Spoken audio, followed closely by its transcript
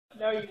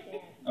No, you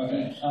can't.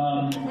 Okay.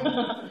 I'm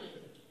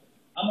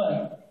going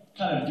to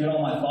kind of get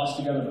all my thoughts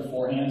together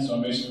beforehand, so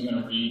I'm basically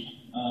going to read.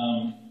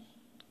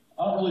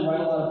 I don't really write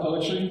a lot of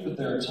poetry, but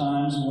there are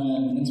times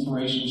when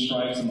inspiration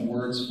strikes and the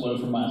words flow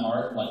from my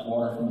heart like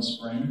water from a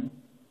spring.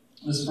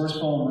 This first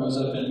poem rose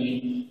up in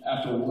me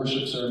after a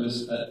worship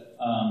service that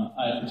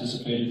I had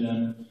participated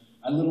in.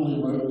 I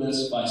literally wrote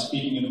this by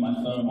speaking into my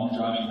phone while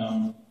driving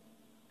home.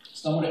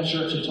 Someone at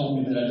church had told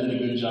me that I did a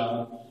good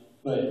job,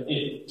 but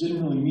it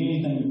didn't really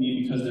mean anything to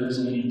me because there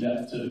isn't any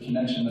depth to the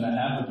connection that I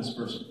have with this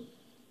person.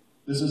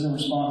 This is in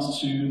response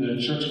to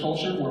the church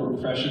culture where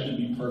we're pressured to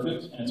be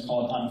perfect, and it's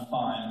called I'm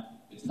fine.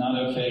 It's not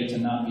okay to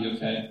not be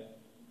okay.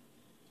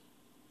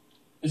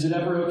 Is it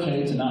ever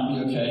okay to not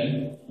be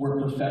okay, where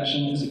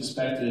perfection is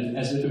expected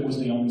as if it was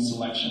the only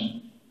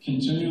selection,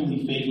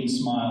 continually faking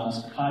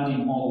smiles,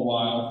 hiding all the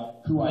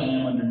while who I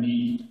am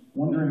underneath,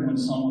 wondering when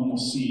someone will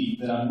see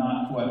that I'm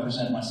not who I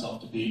present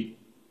myself to be?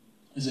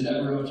 Is it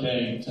ever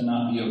okay to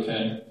not be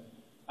okay?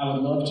 I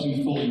would love to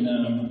be fully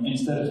known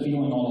instead of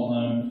feeling all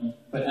alone,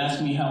 but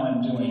ask me how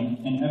I'm doing,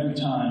 and every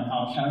time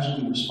I'll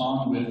casually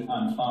respond with,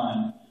 I'm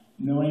fine,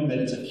 knowing that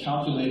it's a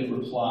calculated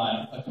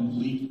reply, a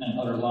complete and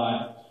utter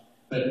lie.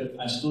 But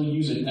I still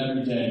use it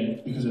every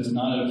day because it's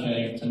not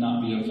okay to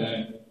not be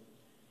okay.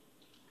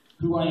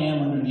 Who I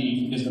am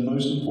underneath is the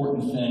most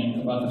important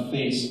thing about the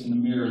face in the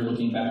mirror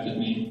looking back at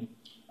me.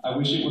 I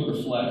wish it would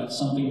reflect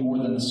something more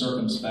than the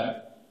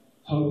circumspect,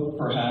 hope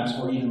perhaps,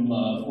 or even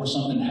love, or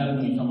something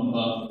heavenly from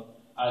above.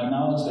 I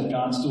acknowledge that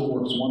God still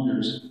works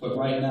wonders, but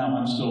right now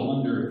I'm still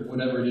under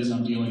whatever it is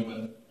I'm dealing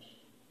with.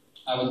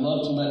 I would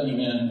love to let you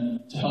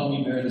in to help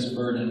me bear this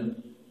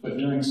burden, but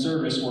during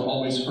service we're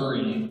always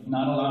hurrying,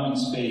 not allowing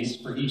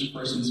space for each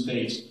person's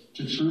face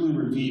to truly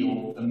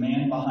reveal the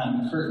man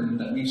behind the curtain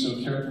that we've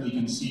so carefully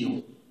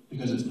concealed,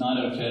 because it's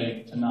not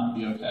okay to not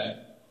be okay.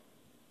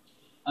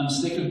 I'm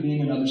sick of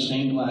being another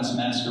stained glass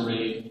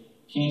masquerade.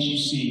 Can't you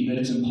see that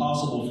it's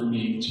impossible for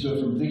me to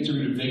go from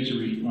victory to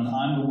victory when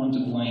I'm the one to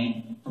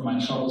blame for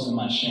my troubles and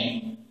my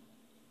shame,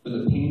 for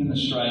the pain and the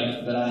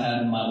strife that I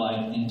have in my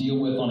life and deal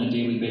with on a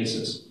daily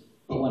basis?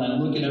 But when I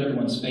look at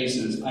everyone's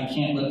faces, I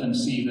can't let them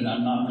see that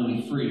I'm not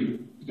really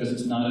free, because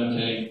it's not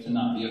okay to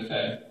not be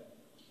okay.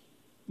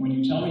 When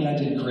you tell me I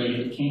did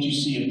great, can't you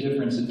see a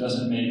difference it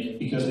doesn't make?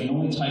 Because the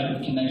only type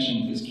of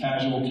connection is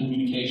casual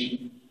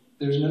communication.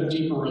 There's no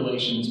deeper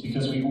relations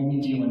because we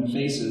only deal in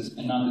faces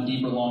and not the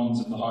deeper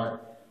longings of the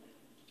heart.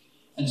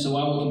 And so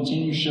I will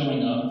continue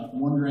showing up,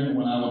 wondering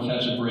when I will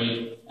catch a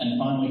break and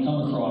finally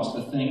come across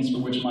the things for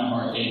which my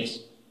heart aches.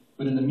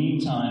 But in the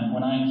meantime,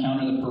 when I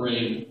encounter the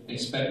parade,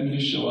 expect me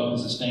to show up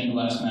as a stained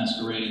glass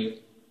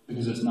masquerade,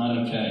 because it's not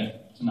okay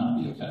to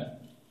not be okay.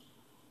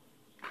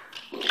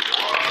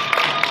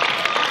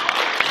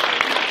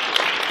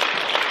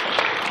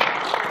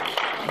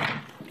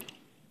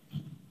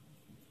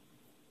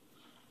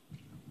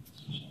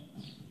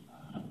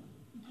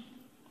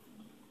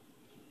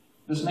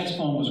 This next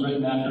poem was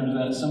written after an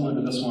event similar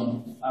to this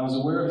one. I was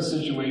aware of a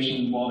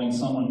situation involving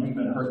someone who'd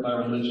been hurt by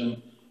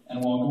religion,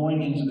 and while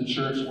going into the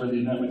church where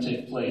the event would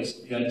take place,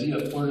 the idea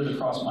flirted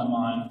across my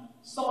mind,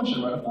 someone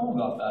should write a poem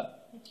about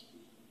that.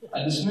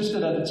 I dismissed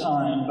it at the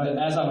time, but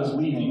as I was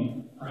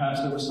leaving, perhaps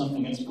there was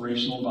something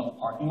inspirational about the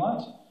parking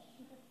lot.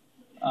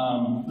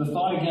 The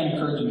thought again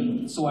occurred to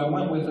me, so I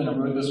went with it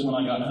and wrote this when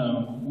I got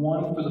home.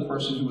 1, for the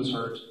person who was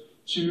hurt,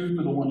 2,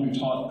 for the one who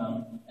taught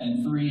them,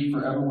 and 3,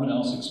 for everyone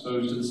else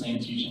exposed to the same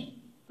teaching.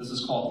 This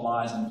is called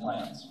Lies and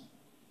Plans.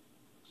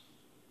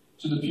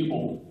 To the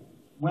pupil,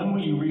 when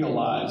will you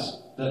realize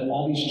that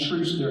all these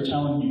truths they're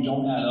telling you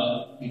don't add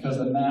up because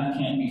the math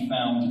can't be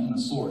found in the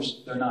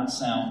source? They're not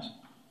sound.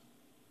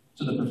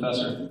 To the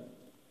professor,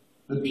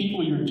 the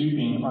people you're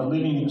duping are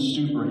living in a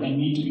stupor and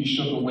need to be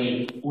shook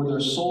awake, or their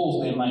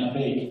souls they might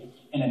bake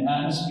in an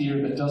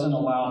atmosphere that doesn't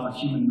allow for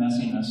human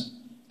messiness.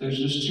 There's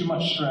just too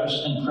much stress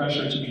and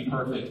pressure to be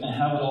perfect and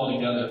have it all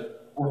together,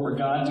 or for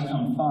God to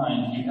come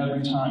find you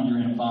every time you're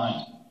in a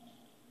bind.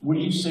 What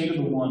do you say to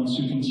the ones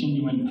who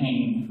continue in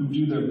pain, who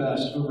do their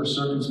best over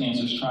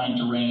circumstances trying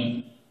to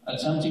reign,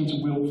 attempting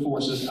to wield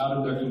forces out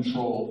of their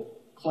control,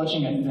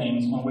 clutching at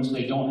things on which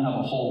they don't have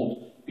a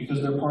hold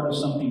because they're part of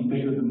something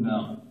bigger than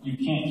them? You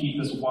can't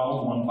keep this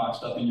wild one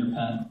boxed up in your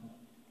pen.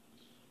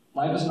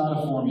 Life is not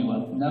a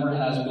formula, never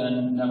has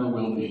been, never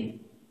will be.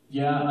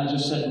 Yeah, I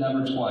just said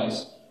never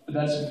twice, but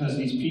that's because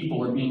these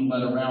people are being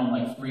led around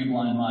like 3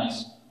 blind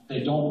mice.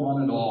 They don't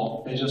run at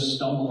all, they just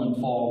stumble and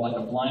fall like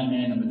a blind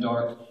man in the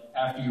dark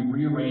after you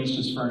rearranged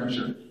his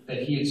furniture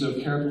that he had so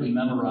carefully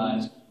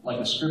memorized, like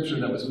a scripture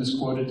that was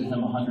misquoted to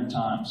him 100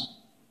 times.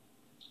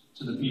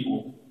 To the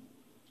people,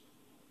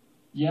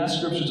 yeah,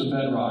 scripture's a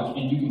bedrock,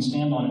 and you can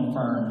stand on it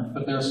firm,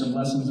 but there are some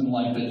lessons in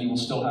life that you will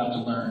still have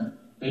to learn.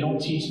 They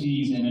don't teach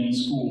these in any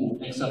school,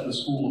 except the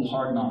school of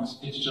hard knocks.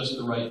 It's just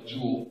the right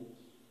jewel.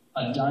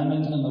 A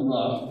diamond in the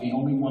rough, the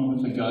only one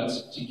with the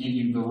guts to give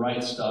you the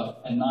right stuff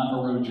and not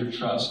erode your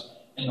trust,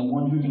 and the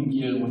one who can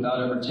give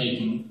without ever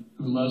taking,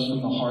 who loves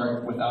from the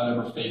heart without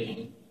ever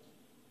faking.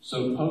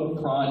 So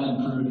poke, prod,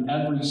 and prune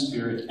every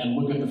spirit, and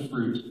look at the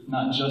fruit,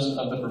 not just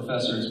of the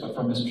professors, but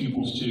from his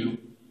pupils too.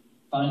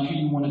 Find who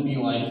you want to be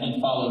like and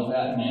follow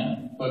that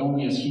man, but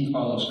only as he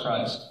follows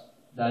Christ.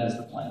 That is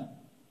the plan.